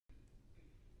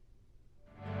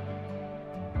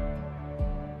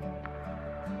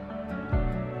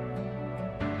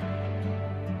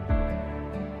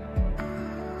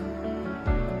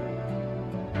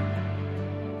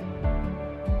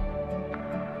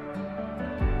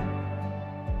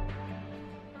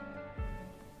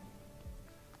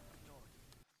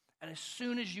And as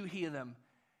soon as you hear them,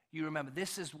 you remember,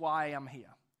 this is why I'm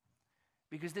here.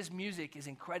 Because this music is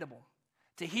incredible.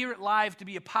 To hear it live, to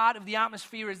be a part of the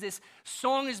atmosphere as this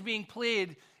song is being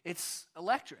played, it's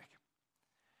electric.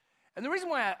 And the reason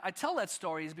why I tell that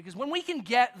story is because when we can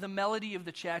get the melody of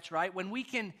the church, right, when we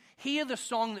can hear the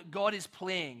song that God is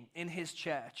playing in his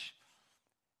church,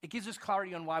 it gives us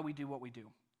clarity on why we do what we do.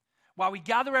 Why we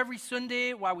gather every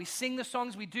Sunday, why we sing the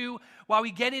songs we do, why we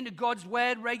get into God's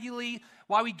word regularly,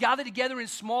 why we gather together in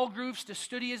small groups to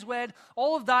study his word.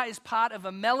 All of that is part of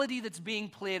a melody that's being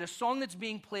played, a song that's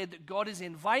being played that God is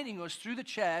inviting us through the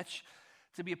church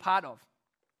to be a part of.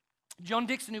 John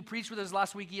Dixon, who preached with us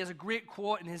last week, he has a great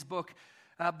quote in his book,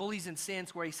 Bullies and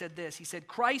Saints, where he said this. He said,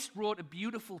 Christ wrote a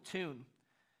beautiful tune,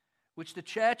 which the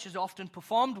church has often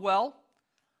performed well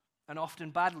and often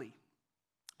badly.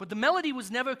 But the melody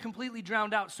was never completely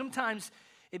drowned out. Sometimes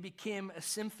it became a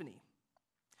symphony.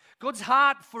 God's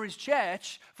heart for his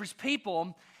church, for his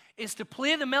people, is to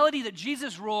play the melody that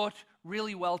Jesus wrote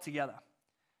really well together.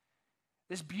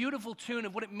 This beautiful tune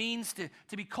of what it means to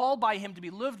be called by him, to be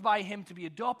loved by him, to be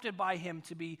adopted by him,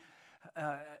 to be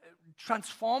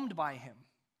transformed by him.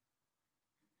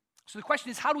 So the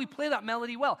question is, how do we play that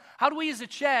melody well? How do we as a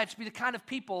church be the kind of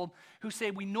people who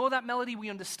say we know that melody, we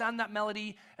understand that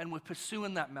melody, and we're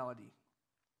pursuing that melody?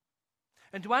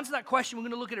 And to answer that question, we're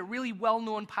going to look at a really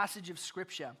well-known passage of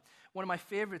Scripture, one of my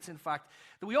favorites, in fact,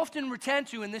 that we often return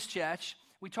to in this church.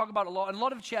 We talk about a lot, and a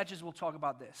lot of churches will talk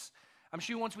about this. I'm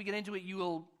sure once we get into it,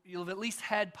 you'll have at least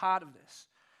heard part of this.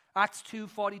 Acts 2,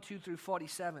 42 through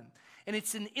 47. And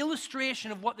it's an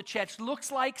illustration of what the church looks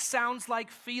like, sounds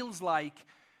like, feels like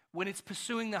when it's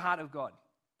pursuing the heart of God,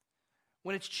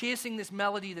 when it's chasing this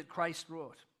melody that Christ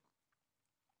wrote.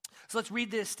 So let's read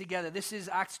this together. This is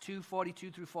Acts 2,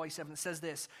 42 through 47. It says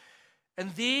this,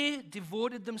 and they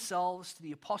devoted themselves to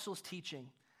the apostles' teaching,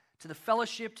 to the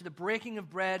fellowship, to the breaking of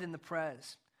bread and the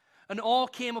prayers. And awe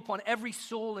came upon every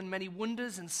soul, and many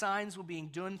wonders and signs were being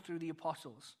done through the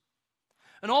apostles.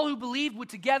 And all who believed were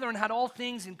together and had all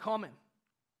things in common.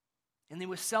 And they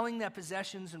were selling their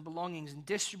possessions and belongings and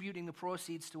distributing the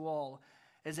proceeds to all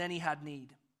as any had need.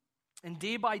 And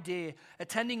day by day,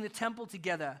 attending the temple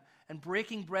together and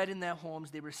breaking bread in their homes,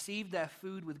 they received their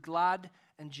food with glad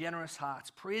and generous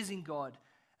hearts, praising God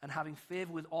and having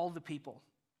favor with all the people.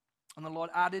 And the Lord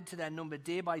added to their number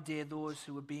day by day those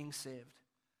who were being saved.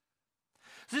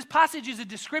 So this passage is a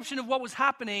description of what was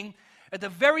happening at the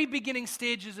very beginning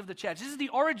stages of the church. This is the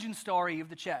origin story of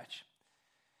the church.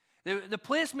 The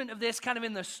placement of this kind of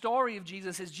in the story of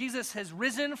Jesus is Jesus has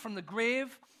risen from the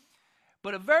grave,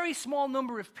 but a very small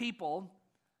number of people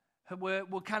were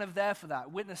kind of there for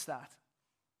that, witnessed that.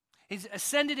 He's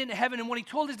ascended into heaven, and when he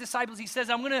told his disciples, he says,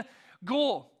 I'm going to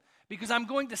go because I'm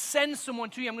going to send someone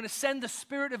to you. I'm going to send the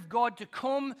Spirit of God to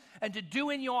come and to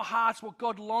do in your hearts what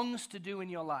God longs to do in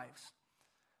your lives.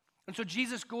 And so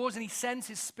Jesus goes and he sends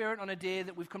his Spirit on a day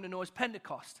that we've come to know as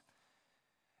Pentecost.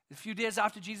 A few days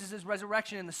after Jesus'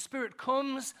 resurrection, and the Spirit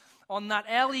comes on that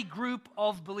early group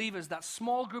of believers, that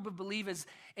small group of believers,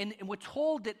 and we're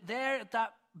told that there at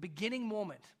that beginning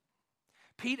moment,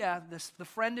 Peter, the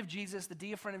friend of Jesus, the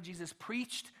dear friend of Jesus,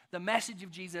 preached the message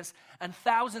of Jesus, and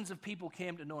thousands of people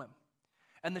came to know him.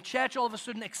 And the church all of a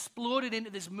sudden exploded into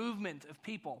this movement of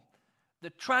people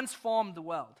that transformed the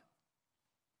world.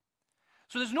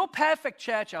 So there's no perfect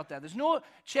church out there. There's no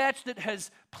church that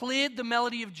has played the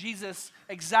melody of Jesus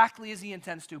exactly as he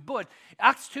intends to. But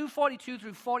Acts 2:42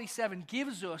 through 47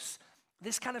 gives us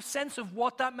this kind of sense of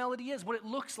what that melody is, what it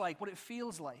looks like, what it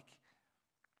feels like.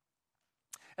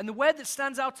 And the word that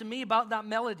stands out to me about that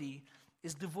melody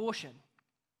is devotion.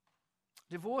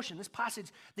 Devotion, this passage,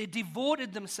 they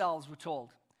devoted themselves, we're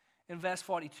told, in verse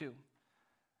 42.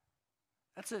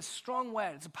 That's a strong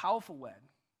word. It's a powerful word.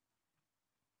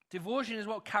 Devotion is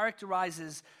what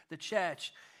characterizes the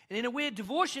church. And in a way,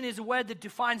 devotion is a word that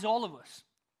defines all of us.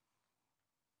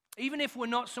 Even if we're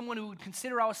not someone who would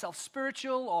consider ourselves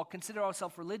spiritual or consider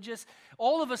ourselves religious,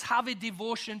 all of us have a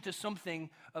devotion to something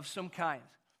of some kind.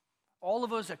 All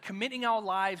of us are committing our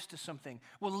lives to something.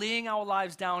 We're laying our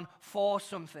lives down for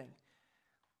something.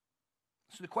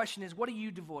 So the question is, what are you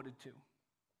devoted to?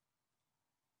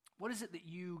 What is it that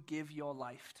you give your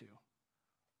life to?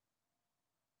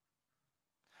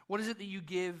 What is it that you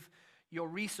give your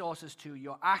resources to,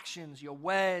 your actions, your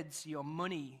words, your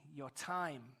money, your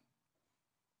time?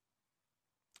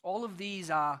 All of these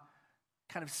are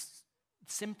kind of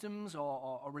symptoms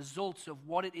or results of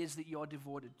what it is that you're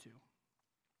devoted to.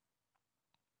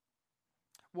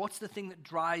 What's the thing that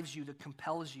drives you, that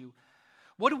compels you?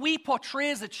 What do we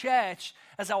portray as a church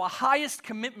as our highest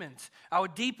commitment, our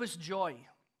deepest joy?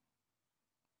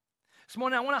 This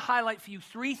morning, I want to highlight for you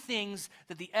 3 things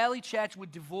that the early church were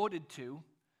devoted to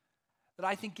that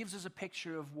I think gives us a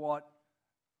picture of what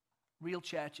real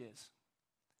church is.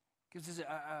 Gives us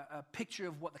a picture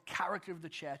of what the character of the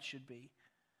church should be.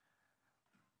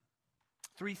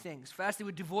 3 things. First, they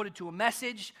were devoted to a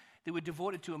message, they were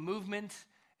devoted to a movement,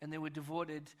 and they were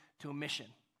devoted to a mission.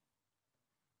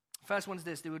 First one's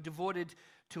this: they were devoted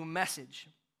to a message.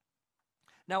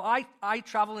 Now, I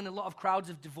travel in a lot of crowds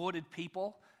of devoted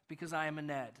people because I am a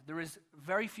nerd. There is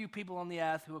very few people on the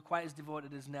earth who are quite as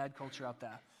devoted as nerd culture out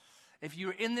there. If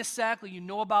you're in this circle, you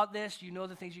know about this, you know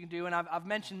the things you can do. And I've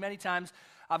mentioned many times,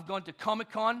 I've gone to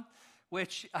Comic-Con,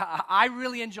 which I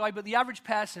really enjoy, but the average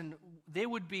person, they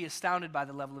would be astounded by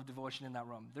the level of devotion in that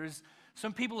room. There's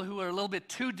some people who are a little bit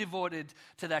too devoted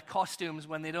to their costumes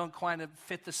when they don't quite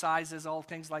fit the sizes, all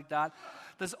things like that.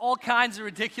 There's all kinds of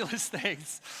ridiculous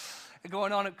things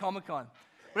going on at Comic-Con.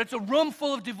 But it's a room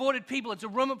full of devoted people. It's a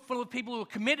room full of people who are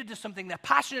committed to something. They're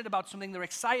passionate about something. They're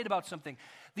excited about something.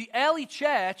 The early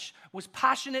church was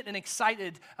passionate and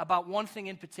excited about one thing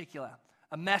in particular,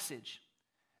 a message.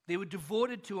 They were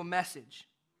devoted to a message.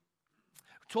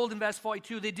 We're told in verse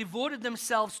 42, they devoted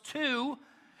themselves to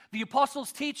the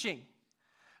apostles' teaching,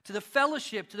 to the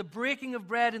fellowship, to the breaking of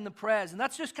bread and the prayers. And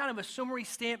that's just kind of a summary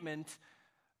statement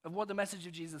of what the message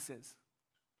of Jesus is.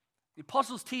 The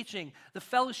apostles' teaching, the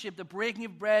fellowship, the breaking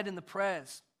of bread, and the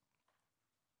prayers.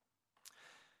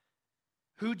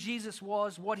 Who Jesus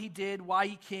was, what he did, why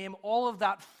he came, all of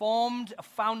that formed a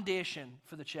foundation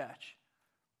for the church.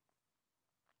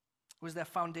 It was their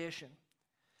foundation.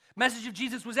 The message of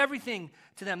Jesus was everything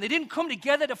to them. They didn't come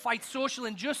together to fight social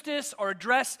injustice or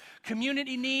address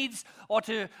community needs or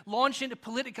to launch into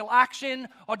political action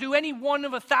or do any one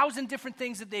of 1,000 different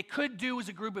things that they could do as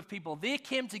a group of people. They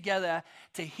came together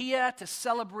to hear, to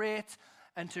celebrate,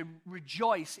 and to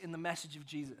rejoice in the message of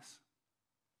Jesus.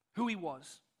 Who he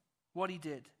was, what he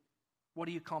did, what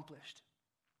he accomplished.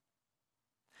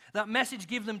 That message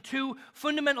gave them 2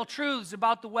 fundamental truths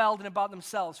about the world and about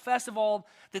themselves. First of all,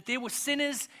 that they were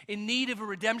sinners in need of a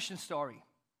redemption story.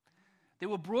 They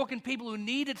were broken people who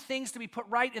needed things to be put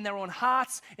right in their own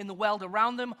hearts, in the world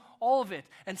around them, all of it.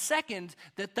 And second,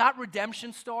 that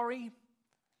redemption story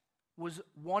was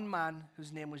one man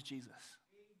whose name was Jesus.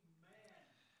 Amen.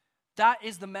 That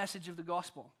is the message of the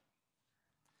gospel.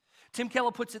 Tim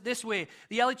Keller puts it this way: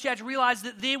 the early church realized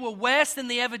that they were worse than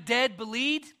they ever dared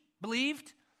believed,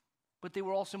 but they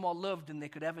were also more loved than they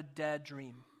could ever dare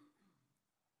dream.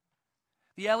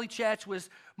 The early church was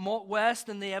worse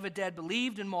than they ever dared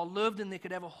believed and more loved than they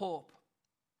could ever hope.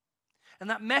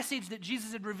 And that message that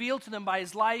Jesus had revealed to them by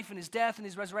his life and his death and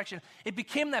his resurrection, it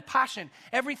became their passion,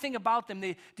 everything about them.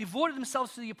 They devoted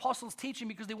themselves to the apostles' teaching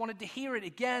because they wanted to hear it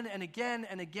again and again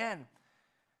and again.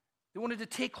 They wanted to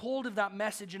take hold of that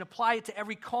message and apply it to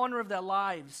every corner of their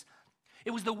lives. It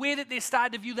was the way that they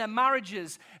started to view their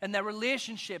marriages and their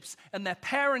relationships and their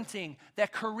parenting, their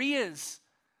careers.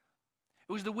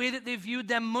 It was the way that they viewed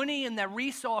their money and their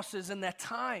resources and their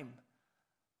time.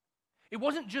 It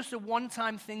wasn't just a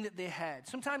one-time thing that they had.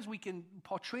 Sometimes we can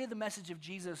portray the message of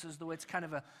Jesus as though it's kind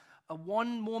of a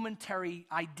one momentary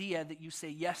idea that you say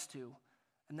yes to,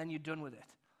 and then you're done with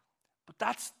it. But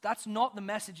that's not the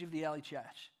message of the early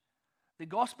church. The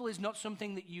gospel is not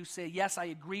something that you say, yes, I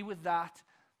agree with that.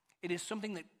 It is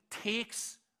something that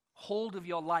takes hold of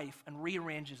your life and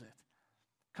rearranges it.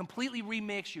 Completely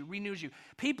remakes you, renews you.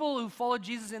 People who followed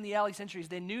Jesus in the early centuries,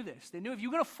 they knew this. They knew if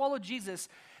you're going to follow Jesus,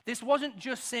 this wasn't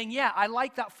just saying, yeah, I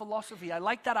like that philosophy, I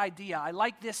like that idea, I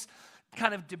like this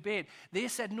kind of debate. They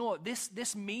said, no,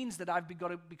 this means that I've got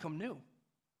to become new.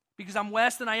 Because I'm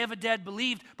worse than I ever dared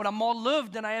believed, but I'm more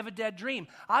loved than I ever dared dream.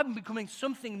 I'm becoming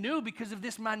something new because of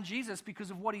this man Jesus, because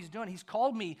of what he's done. He's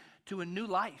called me to a new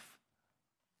life.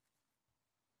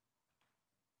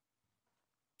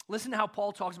 Listen to how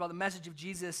Paul talks about the message of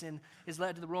Jesus in his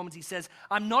letter to the Romans. He says,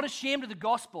 I'm not ashamed of the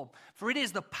gospel, for it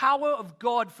is the power of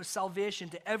God for salvation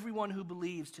to everyone who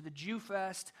believes, to the Jew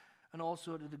first and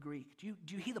also to the Greek. Do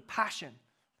you hear the passion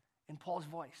in Paul's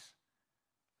voice?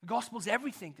 The gospel is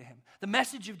everything to him. The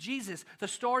message of Jesus, the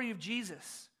story of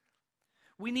Jesus.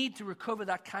 We need to recover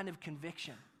that kind of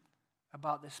conviction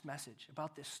about this message,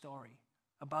 about this story,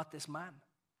 about this man.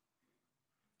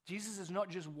 Jesus is not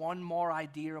just one more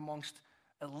idea amongst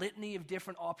a litany of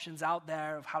different options out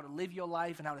there of how to live your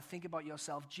life and how to think about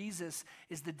yourself. Jesus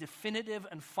is the definitive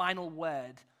and final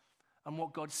word on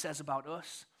what God says about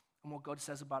us and what God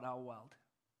says about our world.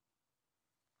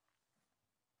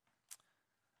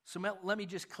 So let me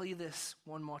just clear this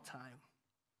one more time.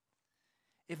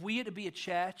 If we are to be a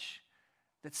church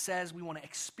that says we want to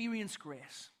experience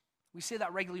grace, We say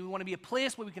that regularly. We want to be a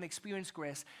place where we can experience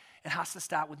grace. It has to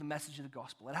start with the message of the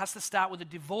gospel. It has to start with a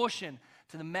devotion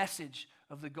to the message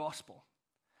of the gospel.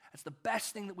 It's the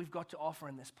best thing that we've got to offer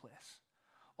in this place.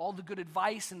 All the good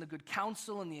advice and the good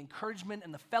counsel and the encouragement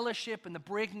and the fellowship and the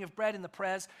breaking of bread and the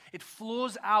prayers, it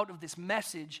flows out of this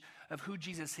message of who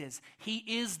Jesus is. He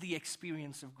is the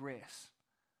experience of grace.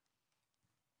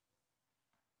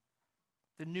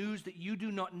 The news that you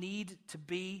do not need to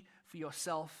be for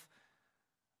yourself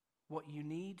what you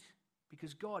need,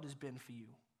 because God has been for you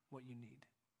what you need.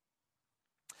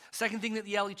 Second thing that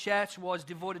the early church was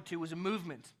devoted to was a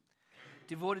movement.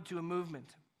 Devoted to a movement.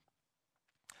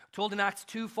 Told in Acts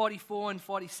 2:44 and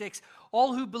 46,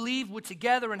 all who believed were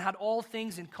together and had all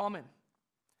things in common.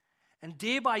 And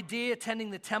day by day, attending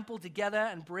the temple together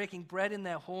and breaking bread in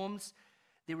their homes,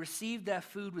 they received their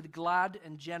food with glad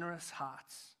and generous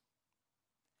hearts.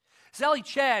 This early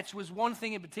church was one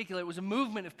thing in particular. It was a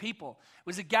movement of people. It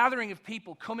was a gathering of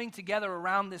people coming together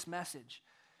around this message.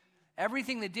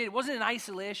 Everything they did, it wasn't in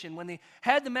isolation. When they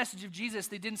heard the message of Jesus,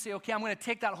 they didn't say, okay, I'm going to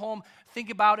take that home, think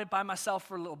about it by myself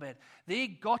for a little bit. They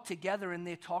got together and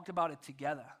they talked about it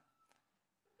together.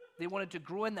 They wanted to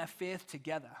grow in their faith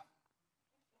together.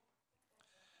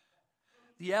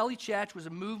 The early church was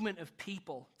a movement of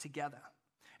people together.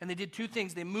 And they did two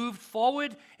things. They moved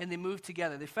forward and they moved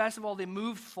together. First of all, they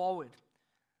moved forward.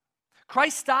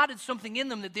 Christ started something in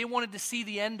them that they wanted to see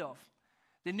the end of.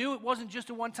 They knew it wasn't just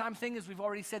a one-time thing, as we've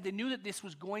already said. They knew that this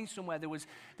was going somewhere. There was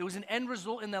an end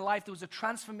result in their life. There was a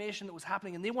transformation that was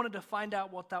happening, and they wanted to find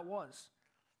out what that was.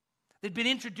 They'd been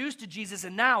introduced to Jesus,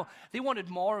 and now they wanted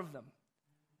more of them.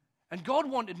 And God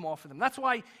wanted more for them. That's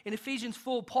why in Ephesians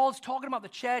 4, Paul's talking about the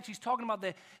church. He's talking about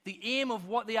the aim of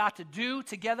what they are to do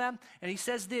together. And he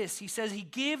says this. He says, he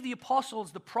gave the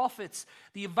apostles, the prophets,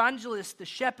 the evangelists, the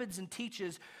shepherds, and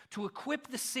teachers to equip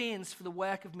the saints for the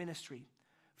work of ministry,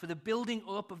 for the building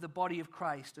up of the body of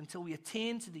Christ, until we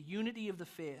attain to the unity of the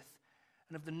faith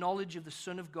and of the knowledge of the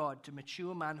Son of God, to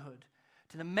mature manhood,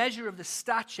 to the measure of the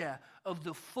stature of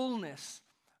the fullness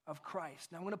of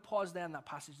Christ. Now I'm going to pause there in that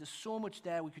passage. There's so much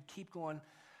there. We could keep going.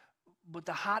 But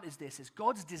the heart is this, is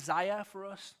God's desire for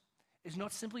us is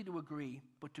not simply to agree,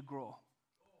 but to grow.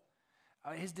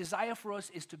 His desire for us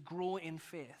is to grow in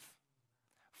faith,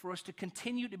 for us to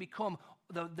continue to become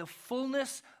the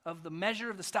fullness of the measure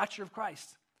of the stature of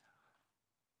Christ.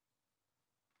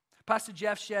 Pastor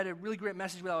Jeff shared a really great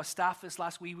message with our staff this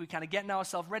last week. We were kind of getting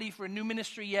ourselves ready for a new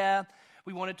ministry year.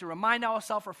 We wanted to remind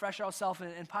ourselves, refresh ourselves,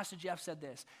 and Pastor Jeff said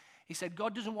this. He said,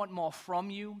 God doesn't want more from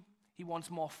you, he wants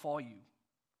more for you.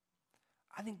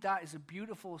 I think that is a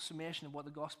beautiful summation of what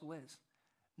the gospel is.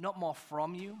 Not more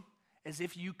from you, as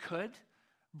if you could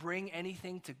bring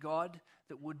anything to God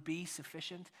that would be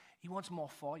sufficient. He wants more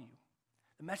for you.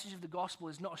 The message of the gospel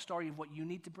is not a story of what you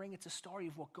need to bring, it's a story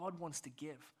of what God wants to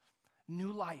give.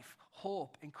 New life,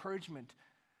 hope, encouragement.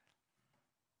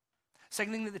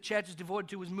 Second thing that the church was devoted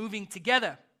to was moving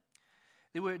together.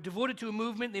 They were devoted to a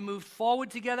movement, they moved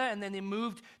forward together, and then they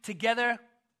moved together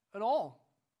at all.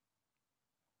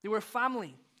 They were a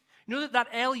family. You know that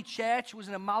early church was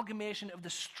an amalgamation of the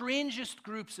strangest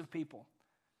groups of people,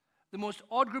 the most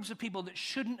odd groups of people that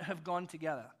shouldn't have gone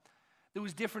together. There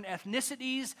was different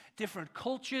ethnicities, different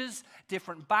cultures,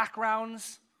 different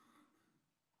backgrounds.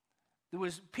 There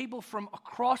was people from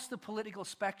across the political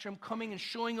spectrum coming and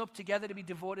showing up together to be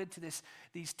devoted to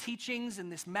these teachings and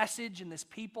this message and this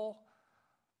people.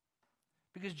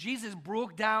 Because Jesus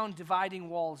broke down dividing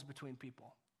walls between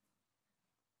people.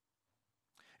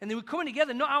 And they were coming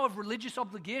together not out of religious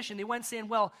obligation. They weren't saying,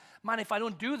 well, man, if I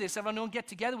don't do this, if I don't get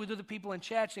together with other people in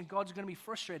church, then God's going to be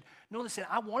frustrated. No, they said,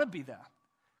 I want to be there.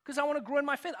 Because I want to grow in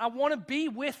my faith. I want to be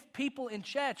with people in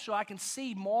church so I can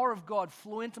see more of God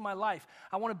flow into my life.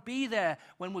 I want to be there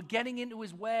when we're getting into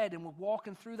his word and we're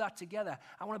walking through that together.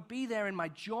 I want to be there in my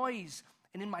joys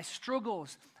and in my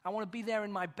struggles. I want to be there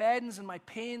in my burdens and my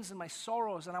pains and my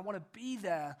sorrows. And I want to be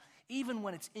there even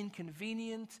when it's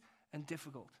inconvenient and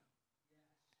difficult.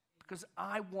 Because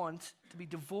I want to be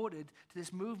devoted to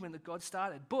this movement that God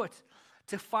started. But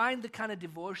to find the kind of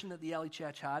devotion that the early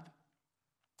church had,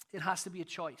 it has to be a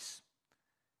choice.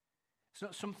 It's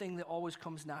not something that always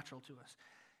comes natural to us.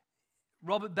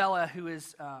 Robert Bella, who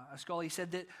is a scholar, he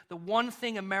said that the one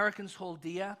thing Americans hold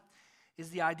dear is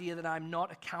the idea that I'm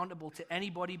not accountable to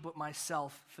anybody but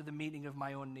myself for the meeting of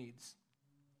my own needs.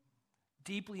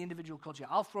 Deeply individual culture.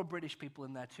 I'll throw British people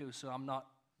in there too, so I'm not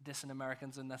dissing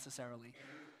Americans unnecessarily.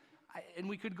 And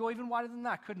we could go even wider than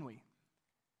that, couldn't we?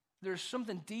 There's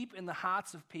something deep in the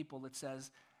hearts of people that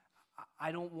says,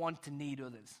 I don't want to need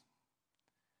others.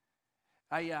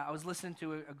 I was listening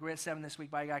to a great sermon this week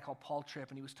by a guy called Paul Tripp,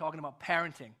 and he was talking about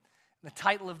parenting. The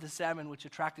title of the sermon, which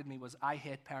attracted me, was I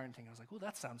Hate Parenting. I was like, oh,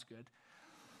 that sounds good.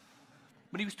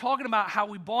 But he was talking about how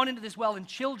we're born into this world, and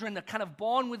children are kind of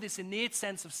born with this innate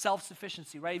sense of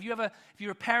self-sufficiency, right? If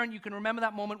you're a parent, you can remember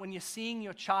that moment when you're seeing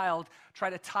your child try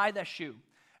to tie their shoe,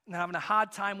 and they're having a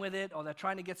hard time with it, or they're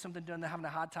trying to get something done, they're having a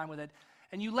hard time with it,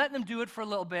 and you let them do it for a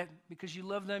little bit because you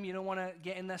love them, you don't want to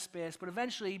get in their space, but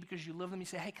eventually, because you love them, you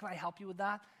say, hey, can I help you with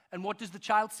that? And what does the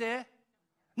child say?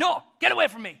 No, get away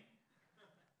from me.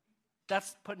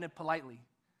 That's putting it politely.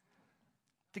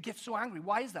 To get so angry.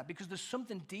 Why is that? Because there's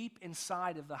something deep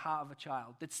inside of the heart of a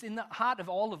child. That's in the heart of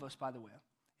all of us, by the way.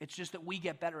 It's just that we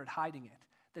get better at hiding it.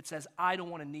 That says, I don't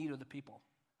want to need other people.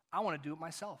 I want to do it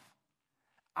myself.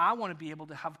 I want to be able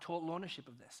to have total ownership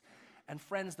of this. And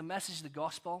friends, the message of the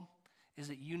gospel is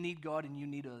that you need God and you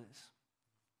need others.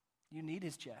 You need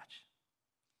his church.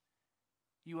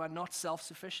 You are not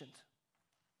self-sufficient.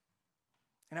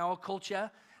 In our culture,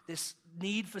 this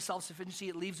need for self-sufficiency,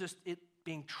 it leaves us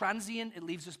being transient, it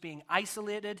leaves us being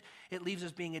isolated, it leaves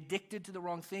us being addicted to the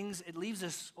wrong things, it leaves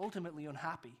us ultimately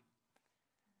unhappy.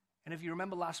 And if you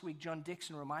remember last week, John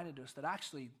Dixon reminded us that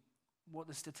actually what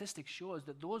the statistics show is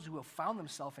that those who have found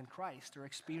themselves in Christ are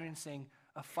experiencing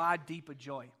a far deeper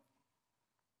joy.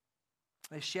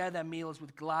 They share their meals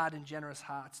with glad and generous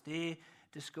hearts. They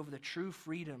discover the true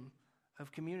freedom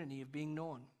of community, of being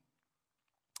known.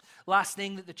 Last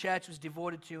thing that the church was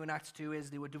devoted to in Acts 2 is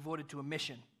they were devoted to a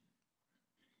mission.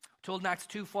 Told in Acts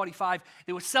 2:45,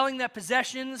 they were selling their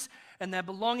possessions and their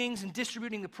belongings and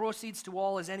distributing the proceeds to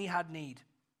all as any had need.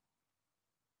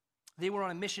 They were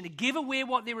on a mission to give away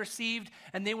what they received,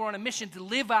 and they were on a mission to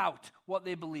live out what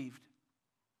they believed.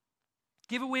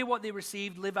 Give away what they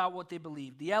received, live out what they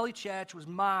believed. The early church was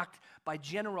marked by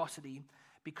generosity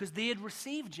because they had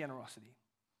received generosity.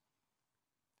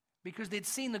 Because they'd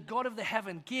seen the God of the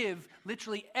heaven give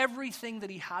literally everything that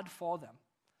he had for them.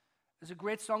 There's a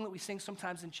great song that we sing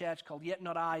sometimes in church called Yet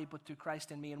Not I, But Through Christ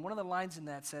in Me. And one of the lines in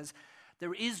that says,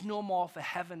 there is no more for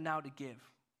heaven now to give,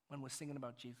 when we're singing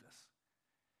about Jesus.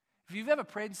 If you've ever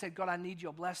prayed and said, God, I need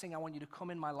your blessing, I want you to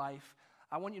come in my life,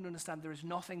 I want you to understand there is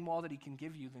nothing more that he can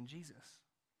give you than Jesus.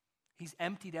 He's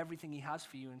emptied everything he has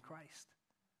for you in Christ.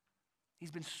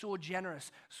 He's been so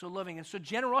generous, so loving. And so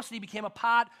generosity became a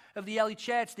part of the early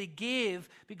church. They gave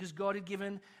because God had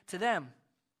given to them.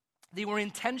 They were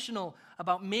intentional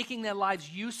about making their lives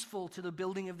useful to the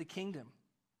building of the kingdom.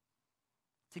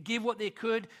 To give what they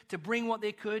could, to bring what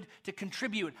they could, to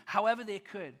contribute however they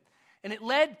could. And it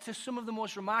led to some of the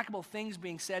most remarkable things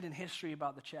being said in history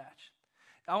about the church.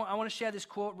 I want to share this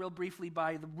quote real briefly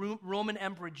by the Roman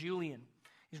Emperor Julian.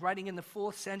 He's writing in the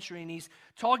 4th century, and he's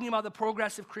talking about the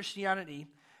progress of Christianity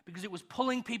because it was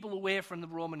pulling people away from the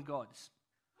Roman gods.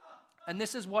 And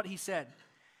this is what he said.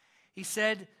 He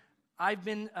said,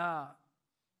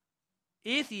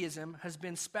 atheism has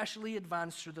been specially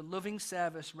advanced through the loving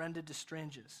service rendered to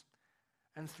strangers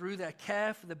and through their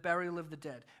care for the burial of the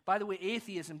dead. By the way,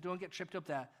 atheism, don't get tripped up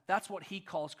there, that's what he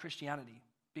calls Christianity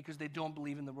because they don't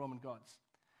believe in the Roman gods.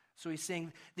 So he's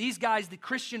saying these guys, the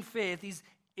Christian faith, these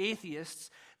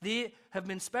atheists, they have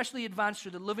been specially advanced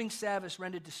through the loving service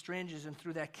rendered to strangers and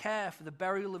through their care for the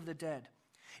burial of the dead.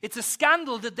 It's a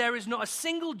scandal that there is not a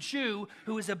single Jew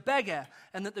who is a beggar,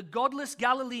 and that the godless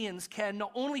Galileans care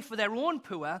not only for their own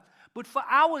poor, but for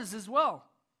ours as well,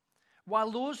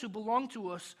 while those who belong to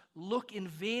us look in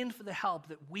vain for the help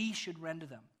that we should render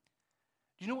them.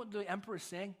 Do you know what the emperor is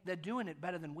saying? They're doing it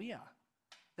better than we are.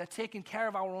 They're taking care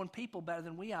of our own people better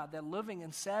than we are. They're loving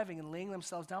and serving and laying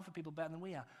themselves down for people better than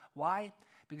we are. Why?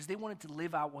 Because they wanted to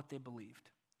live out what they believed.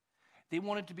 They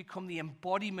wanted to become the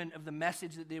embodiment of the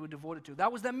message that they were devoted to.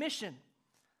 That was their mission.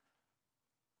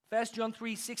 1 John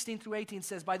 3:16-18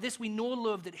 says, by this we know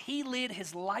love, that he laid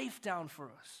his life down for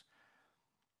us.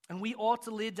 And we ought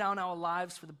to lay down our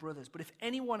lives for the brothers. But if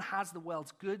anyone has the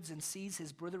world's goods and sees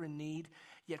his brother in need,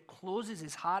 yet closes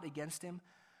his heart against him,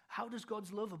 how does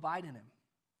God's love abide in him?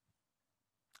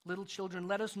 Little children,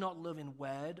 let us not love in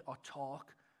word or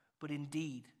talk, but in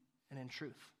deed and in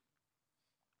truth.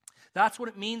 That's what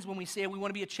it means when we say we want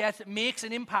to be a church that makes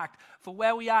an impact for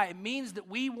where we are. It means that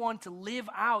we want to live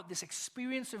out this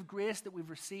experience of grace that we've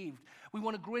received. We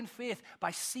want to grow in faith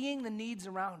by seeing the needs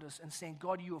around us and saying,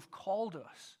 God, you have called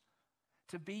us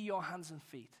to be your hands and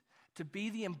feet, to be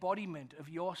the embodiment of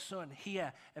your Son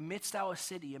here amidst our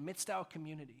city, amidst our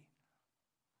community.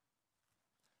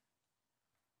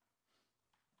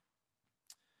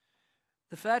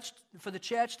 For the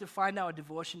church to find our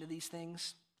devotion to these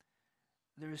things,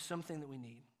 there is something that we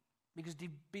need. Because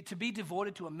to be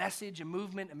devoted to a message, a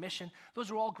movement, a mission, those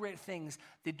are all great things.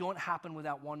 They don't happen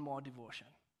without one more devotion.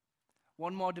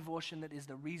 One more devotion that is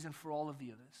the reason for all of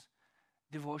the others.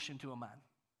 Devotion to a man.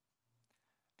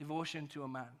 Devotion to a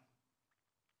man.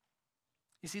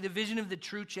 You see, the vision of the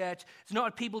true church is not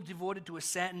a people devoted to a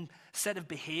certain set of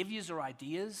behaviors or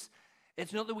ideas.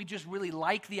 It's not that we just really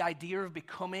like the idea of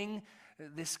becoming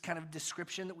this kind of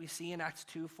description that we see in Acts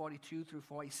 2:42 through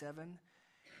 47.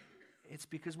 It's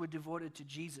because we're devoted to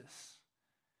Jesus.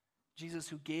 Jesus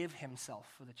who gave himself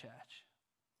for the church,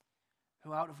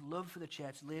 who out of love for the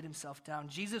church laid himself down.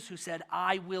 Jesus who said,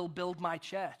 I will build my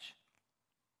church.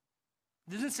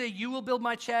 It doesn't say you will build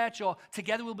my church or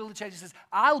together we'll build a church. It says,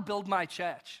 I'll build my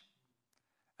church.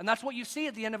 And that's what you see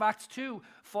at the end of Acts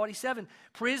 2:47.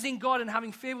 Praising God and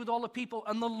having favor with all the people,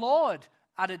 and the Lord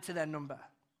added to their number,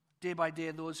 day by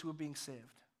day, those who were being saved.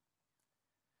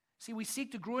 See, we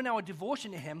seek to grow in our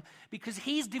devotion to him because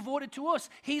he's devoted to us.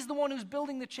 He's the one who's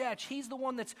building the church. He's the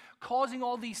one that's causing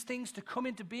all these things to come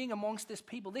into being amongst this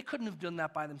people. They couldn't have done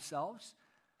that by themselves.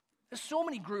 There's so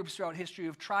many groups throughout history who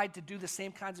have tried to do the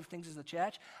same kinds of things as the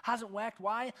church. Hasn't worked.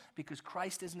 Why? Because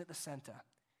Christ isn't at the center.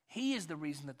 He is the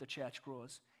reason that the church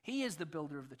grows. He is the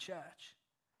builder of the church.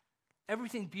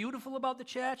 Everything beautiful about the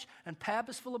church and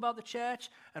purposeful about the church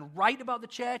and right about the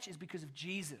church is because of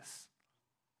Jesus.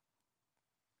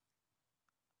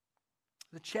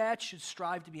 The church should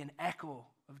strive to be an echo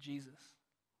of Jesus.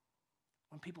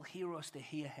 When people hear us, they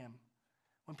hear him.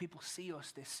 When people see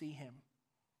us, they see him.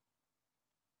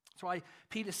 That's why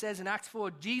Peter says in Acts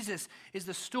 4, Jesus is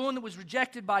the stone that was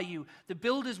rejected by you, the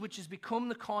builders which has become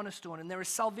the cornerstone, and there is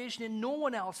salvation in no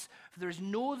one else, for there is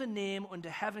no other name under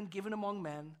heaven given among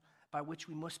men by which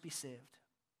we must be saved.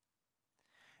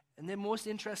 And then most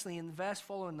interestingly, in the verse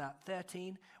following that,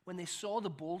 13, when they saw the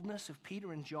boldness of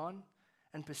Peter and John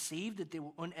and perceived that they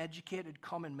were uneducated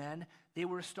common men, they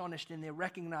were astonished and they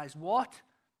recognized what?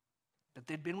 That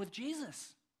they'd been with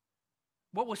Jesus.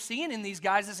 What we're seeing in these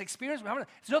guys, this experience,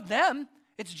 it's not them,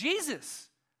 it's Jesus.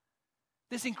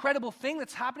 This incredible thing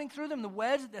that's happening through them, the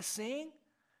words that they're saying.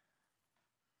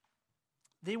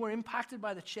 They were impacted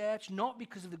by the church, not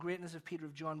because of the greatness of Peter or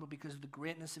John, but because of the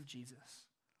greatness of Jesus.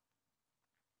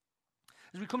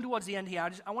 As we come towards the end here,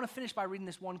 I want to finish by reading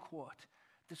this one quote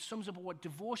that sums up what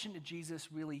devotion to Jesus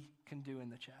really can do in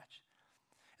the church.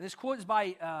 And this quote is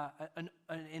by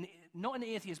not an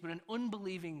atheist, but an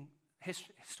unbelieving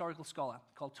historical scholar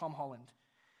called Tom Holland.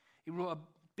 He wrote a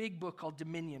big book called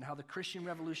Dominion, How the Christian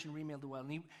Revolution Remade the World.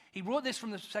 And he wrote this from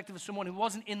the perspective of someone who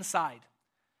wasn't inside.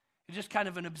 He's just kind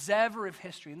of an observer of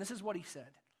history. And this is what he said.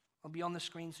 I'll be on the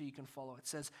screen so you can follow. It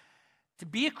says, to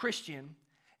be a Christian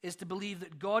is to believe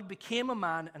that God became a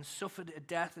man and suffered a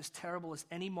death as terrible as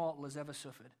any mortal has ever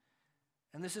suffered.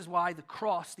 And this is why the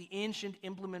cross, the ancient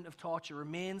implement of torture,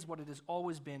 remains what it has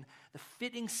always been, the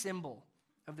fitting symbol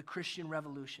of the Christian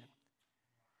revolution.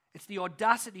 It's the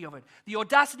audacity of it, the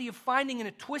audacity of finding in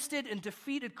a twisted and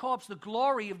defeated corpse the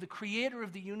glory of the creator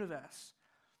of the universe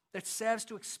that serves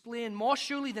to explain more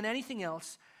surely than anything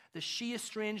else the sheer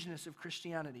strangeness of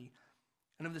Christianity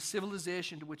and of the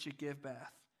civilization to which it gave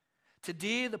birth.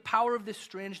 Today, the power of this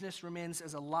strangeness remains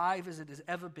as alive as it has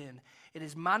ever been. It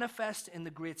is manifest in the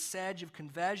great surge of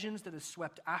conversions that has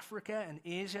swept Africa and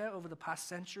Asia over the past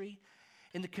century,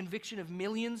 in the conviction of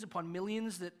millions upon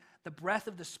millions that the breath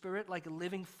of the Spirit, like a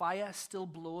living fire, still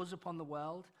blows upon the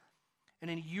world, and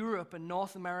in Europe and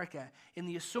North America, in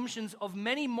the assumptions of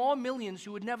many more millions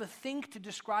who would never think to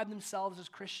describe themselves as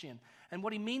Christian. And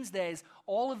what he means there is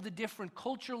all of the different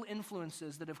cultural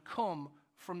influences that have come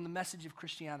from the message of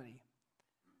Christianity.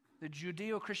 The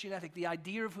Judeo-Christian ethic, the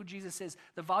idea of who Jesus is,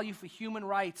 the value for human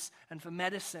rights and for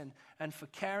medicine and for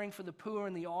caring for the poor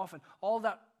and the orphan, all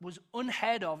that was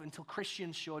unheard of until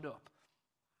Christians showed up.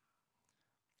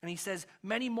 And he says,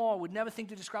 many more would never think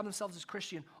to describe themselves as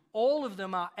Christian. All of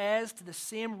them are heirs to the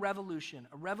same revolution,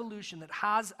 a revolution that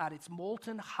has at its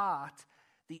molten heart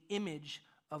the image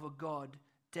of a God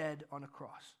dead on a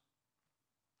cross.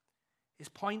 His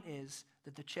point is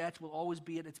that the church will always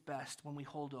be at its best when we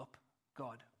hold up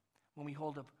God, when we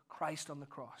hold up Christ on the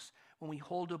cross, when we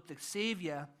hold up the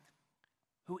Savior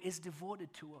who is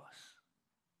devoted to us.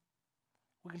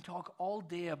 We can talk all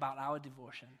day about our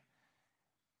devotion.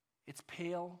 It's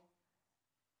pale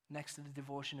next to the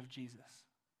devotion of Jesus,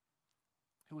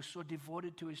 who was so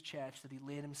devoted to his church that he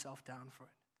laid himself down for it.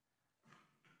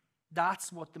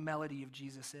 That's what the melody of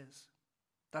Jesus is.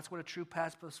 That's what a true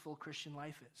purposeful Christian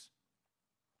life is.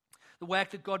 The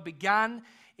work that God began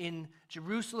in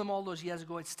Jerusalem all those years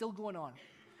ago, it's still going on.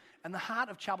 And the heart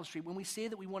of Chapel Street, when we say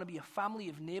that we want to be a family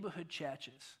of neighborhood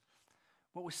churches,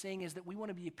 what we're saying is that we want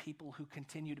to be a people who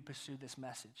continue to pursue this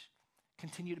message,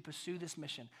 continue to pursue this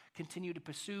mission, continue to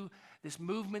pursue this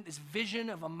movement, this vision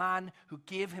of a man who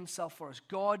gave himself for us.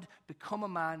 God become a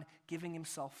man, giving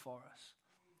himself for us.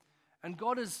 And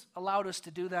God has allowed us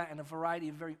to do that in a variety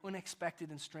of very unexpected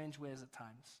and strange ways at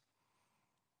times.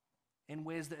 In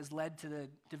ways that has led to the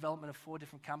development of 4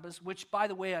 different campuses, which, by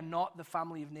the way, are not the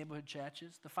family of neighborhood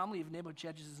churches. The family of neighborhood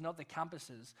churches is not the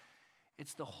campuses.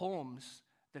 It's the homes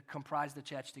that comprise the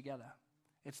church together.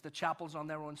 It's the chapels on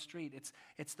their own street.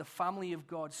 It's the family of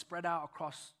God spread out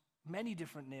across many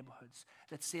different neighborhoods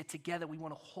that say together we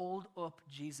want to hold up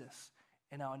Jesus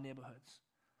in our neighborhoods.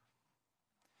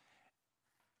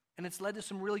 And it's led to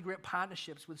some really great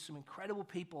partnerships with some incredible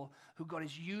people who God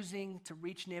is using to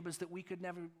reach neighbors that we could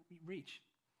never reach.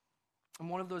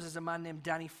 And one of those is a man named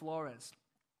Danny Flores.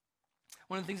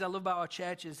 One of the things I love about our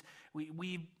church is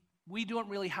we don't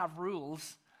really have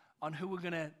rules on who we're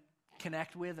going to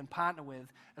connect with and partner with.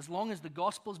 As long as the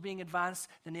gospel is being advanced,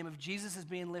 the name of Jesus is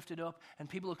being lifted up, and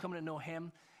people are coming to know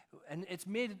him. And it's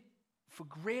made for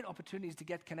great opportunities to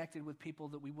get connected with people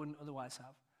that we wouldn't otherwise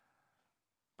have,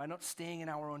 by not staying in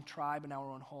our own tribe and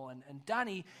our own hole. And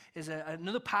Danny is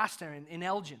another pastor in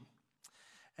Elgin.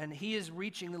 And he is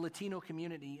reaching the Latino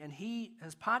community. And he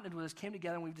has partnered with us, came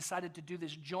together, and we've decided to do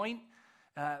this joint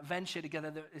venture together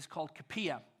that is called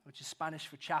Capilla, which is Spanish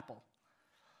for chapel.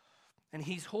 And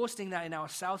he's hosting that in our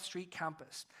South Street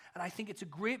campus. And I think it's a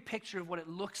great picture of what it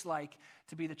looks like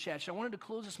to be the church. So I wanted to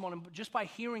close this morning just by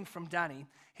hearing from Danny,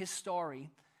 his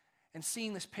story, and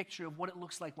seeing this picture of what it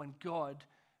looks like when God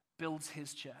builds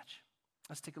his church.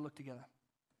 Let's take a look together.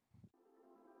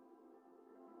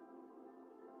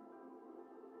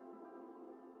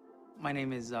 My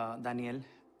name is Daniel,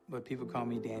 but people call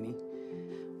me Danny.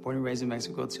 Born and raised in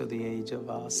Mexico till the age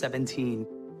of 17.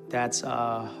 That's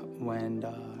when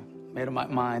made up my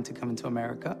mind to come into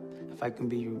America. If I can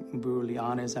be brutally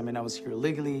honest, I mean, I was here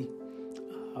illegally,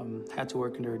 had to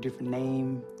work under a different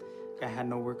name. I had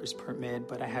no worker's permit,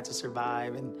 but I had to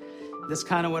survive, and that's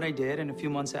kind of what I did. And a few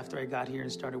months after I got here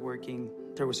and started working,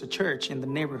 there was a church in the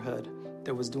neighborhood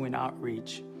that was doing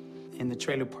outreach in the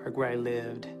trailer park where I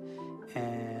lived.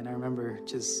 And I remember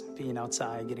just being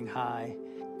outside, getting high.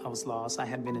 I was lost. I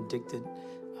had been addicted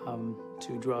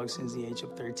to drugs since the age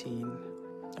of 13.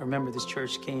 I remember this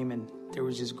church came and they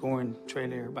were just going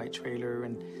trailer by trailer,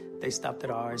 and they stopped at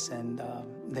ours and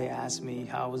they asked me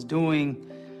how I was doing.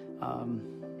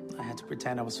 I had to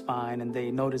pretend I was fine, and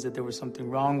they noticed that there was something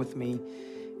wrong with me.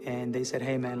 And they said,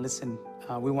 hey man, listen,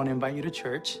 we want to invite you to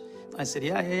church. I said,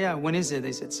 yeah. When is it?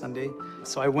 They said, Sunday.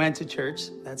 So I went to church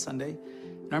that Sunday.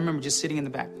 And I remember just sitting in the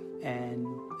back. And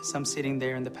as I'm sitting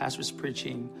there and the pastor's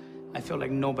preaching, I felt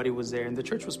like nobody was there. And the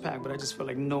church was packed, but I just felt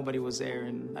like nobody was there.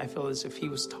 And I felt as if he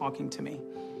was talking to me.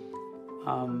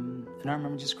 And I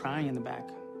remember just crying in the back.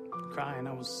 Crying.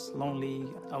 I was lonely.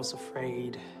 I was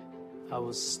afraid. I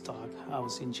was stuck. I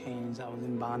was in chains. I was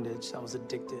in bondage. I was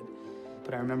addicted.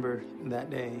 But I remember that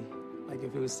day, like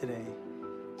if it was today,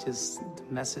 just the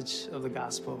message of the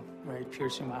gospel, right,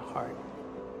 piercing my heart.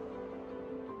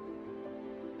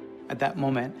 At that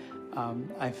moment,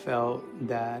 I felt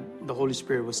that the Holy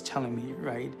Spirit was telling me,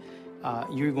 right,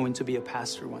 you're going to be a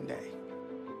pastor one day.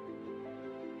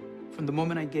 From the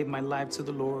moment I gave my life to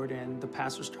the Lord and the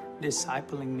pastor started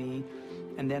discipling me,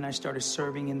 and then I started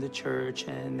serving in the church,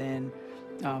 and then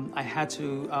I had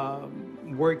to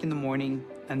work in the morning,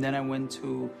 and then I went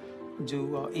to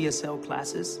do ESL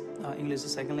classes, English as a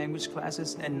Second Language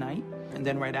classes at night. And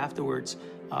then right afterwards,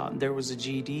 there was a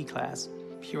GED class.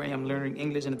 Here I am learning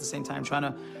English and at the same time trying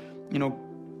to,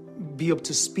 be up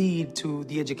to speed to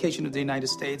the education of the United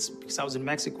States, because I was in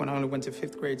Mexico and I only went to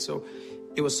 5th grade. So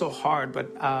it was so hard,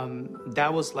 but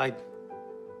that was like,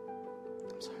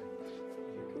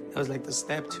 that was like the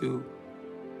step to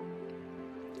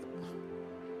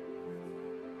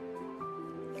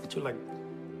like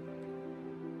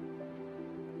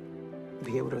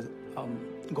be able to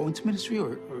go into ministry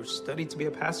or study to be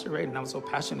a pastor, right? And I was so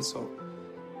passionate, so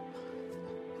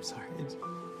I'm sorry. It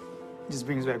just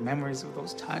brings back memories of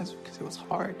those times because it was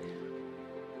hard.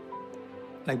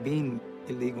 Like being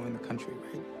illegal in the country,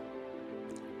 right?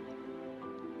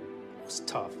 It was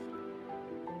tough.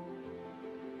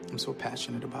 I'm so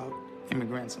passionate about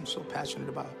immigrants. I'm so passionate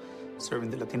about serving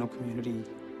the Latino community.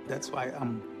 That's why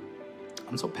I'm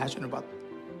so passionate about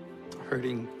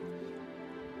hurting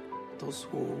those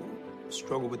who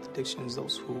struggle with addictions,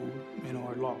 those who,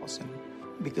 are lost, and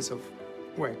because of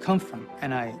where I come from.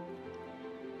 And I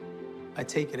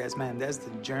take it as, man, that's the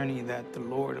journey that the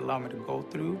Lord allowed me to go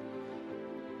through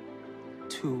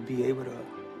to be able to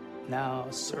now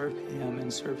serve Him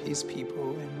and serve His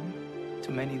people, and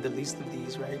to many, the least of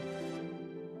these, right?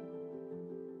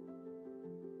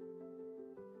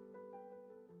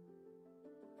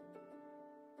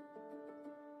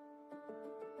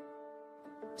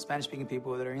 Spanish-speaking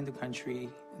people that are in the country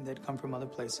that come from other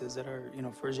places that are,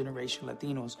 first-generation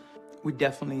Latinos, we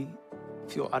definitely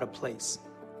feel out of place.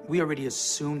 We already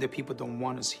assume that people don't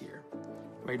want us here,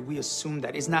 right? We assume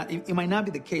that. It might not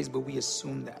be the case, but we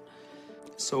assume that.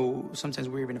 So sometimes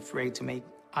we're even afraid to make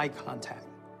eye contact,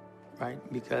 right?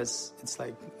 Because it's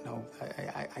like, no,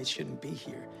 I shouldn't be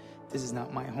here. This is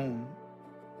not my home.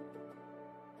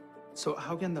 So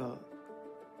how can the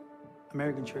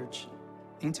American church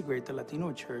integrate the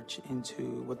Latino church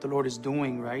into what the Lord is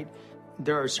doing, right?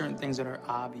 There are certain things that are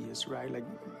obvious, right? Like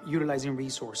utilizing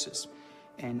resources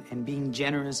and being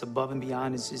generous above and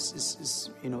beyond is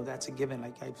that's a given.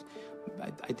 Like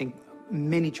I think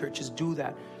many churches do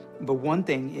that. But one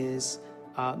thing is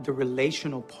the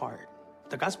relational part.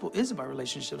 The gospel is about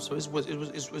relationships, so it's what's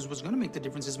going to make the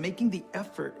difference is making the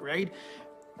effort, right?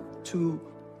 To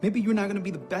maybe you're not going to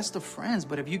be the best of friends,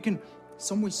 but if you can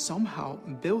somehow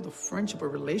build a friendship or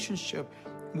relationship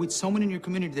with someone in your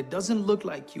community that doesn't look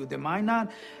like you, that might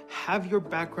not have your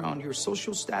background, your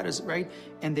social status, right?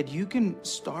 And that you can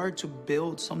start to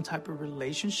build some type of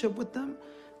relationship with them,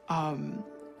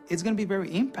 it's going to be very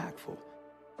impactful.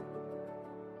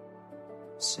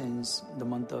 Since the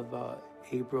month of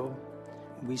April,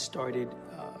 we started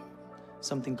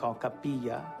something called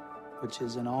Capilla, which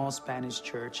is an all-Spanish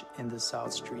church in the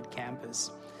South Street campus.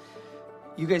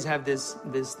 You guys have this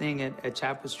thing at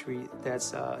Chapel Street that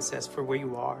says, for where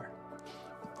you are.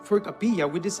 For Capilla,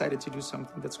 we decided to do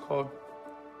something that's called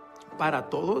Para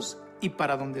Todos y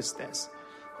Para Donde Estés.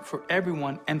 For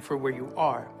everyone and for where you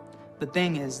are. The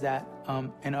thing is that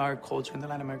in our culture, in the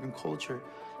Latin American culture,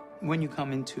 when you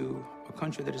come into a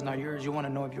country that is not yours, you want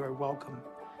to know if you are welcome,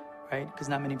 right? Because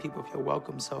not many people feel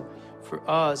welcome. So for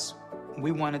us,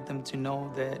 we wanted them to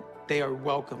know that they are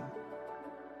welcome.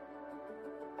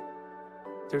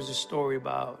 There's a story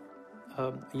about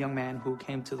a young man who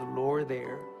came to the Lord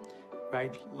there,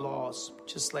 right? Lost,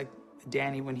 just like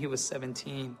Danny when he was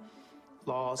 17,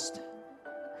 lost,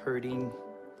 hurting,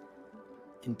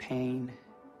 in pain,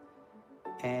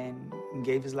 and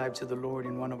gave his life to the Lord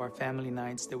in one of our family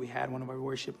nights that we had, one of our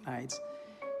worship nights.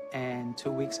 And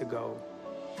 2 weeks ago,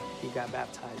 he got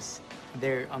baptized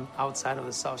there outside of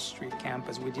the South Street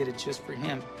campus. We did it just for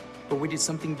him, but we did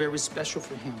something very special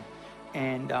for him.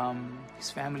 And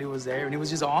his family was there, and it was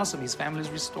just awesome. His family is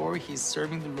restored. He's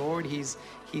serving the Lord. He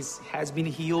has been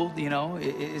healed.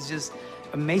 It's just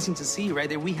amazing to see, right?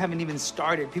 That we haven't even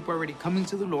started. People are already coming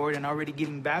to the Lord and already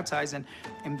getting baptized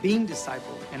and being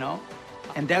discipled.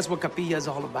 And that's what Capilla is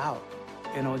all about.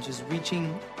 Just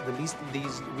reaching the least of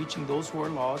these, reaching those who are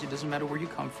lost. It doesn't matter where you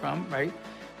come from, right?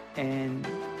 And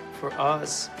for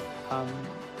us,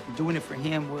 doing it for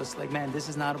him was like, man, this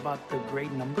is not about the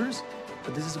great numbers,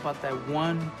 but this is about that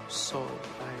one soul,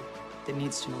 right, that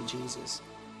needs to know Jesus.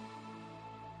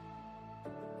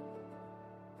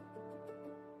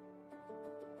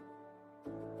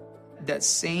 That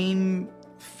same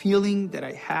feeling that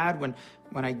I had when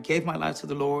I gave my life to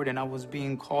the Lord and I was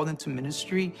being called into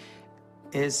ministry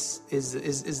is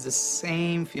the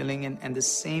same feeling and the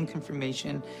same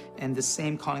confirmation and the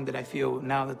same calling that I feel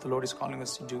now that the Lord is calling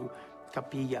us to do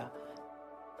Capilla.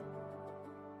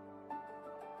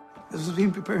 This was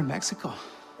being prepared in Mexico,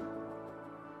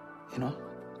 At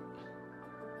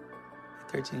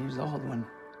 13 years old when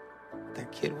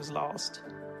that kid was lost.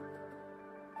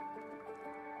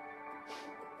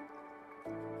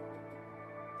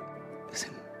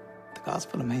 Isn't the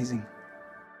gospel amazing?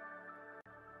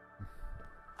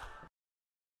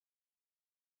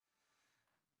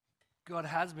 God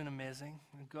has been amazing,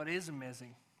 and God is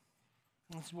amazing.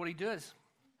 That's what he does.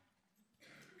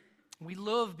 We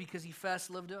love because he first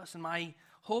loved us. And my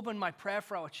hope and my prayer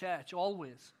for our church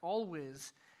always,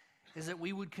 is that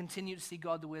we would continue to see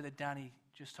God the way that Danny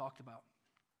just talked about.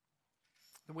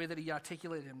 The way that he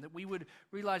articulated him. That we would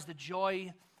realize the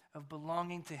joy of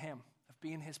belonging to him, of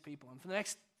being his people. And for the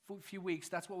next few weeks,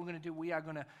 that's what we're going to do. We are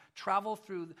going to travel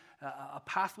through a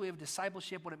pathway of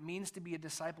discipleship, what it means to be a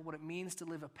disciple, what it means to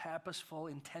live a purposeful,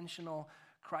 intentional,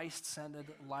 Christ-centered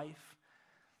life.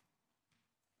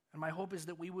 And my hope is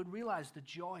that we would realize the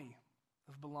joy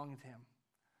of belonging to him.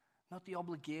 Not the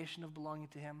obligation of belonging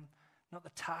to him, not the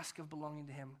task of belonging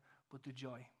to him, but the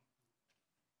joy.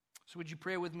 So would you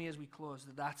pray with me as we close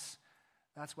that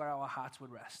that's where our hearts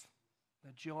would rest.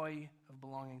 The joy of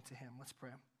belonging to him. Let's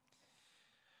pray.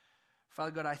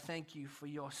 Father God, I thank you for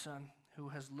your Son who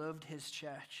has loved his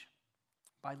church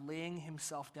by laying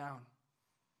himself down,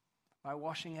 by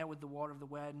washing her with the water of the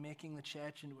word, making the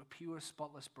church into a pure,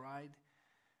 spotless bride.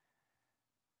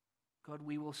 God,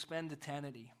 we will spend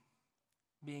eternity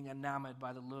being enamored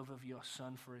by the love of your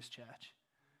Son for his church.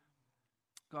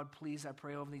 God, please, I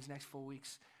pray over these next 4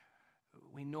 weeks,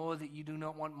 We know that you do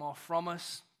not want more from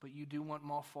us, but you do want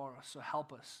more for us. So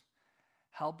help us.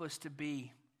 Help us to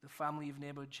be the family of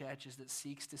neighborhood churches that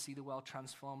seeks to see the world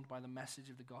transformed by the message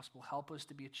of the gospel. Help us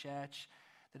to be a church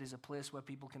that is a place where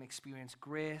people can experience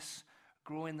grace,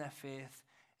 grow in their faith,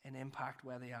 and impact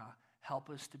where they are. Help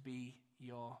us to be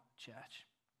your church.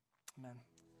 Amen.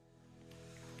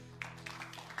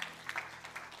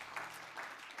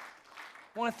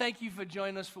 I want to thank you for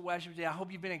joining us for worship today. I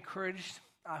hope you've been encouraged.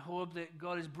 I hope that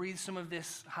God has breathed some of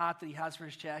this heart that he has for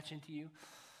his church into you.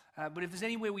 But if there's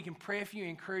any way we can pray for you,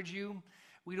 encourage you,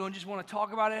 we don't just want to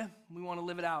talk about it, we want to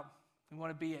live it out. We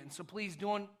want to be it. And so please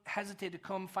don't hesitate to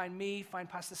come find me, find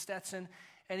Pastor Stetson,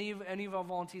 any of our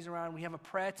volunteers around. We have a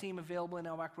prayer team available in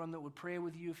our back room that would pray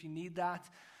with you if you need that.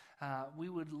 We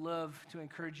would love to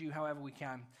encourage you however we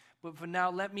can. But for now,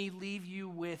 let me leave you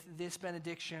with this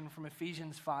benediction from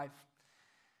Ephesians 5.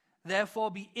 Therefore,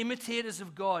 be imitators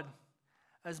of God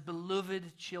as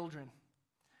beloved children,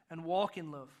 and walk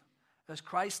in love, as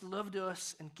Christ loved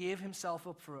us and gave himself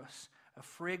up for us, a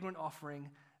fragrant offering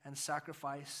and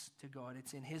sacrifice to God.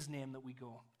 It's in his name that we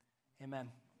go. Amen.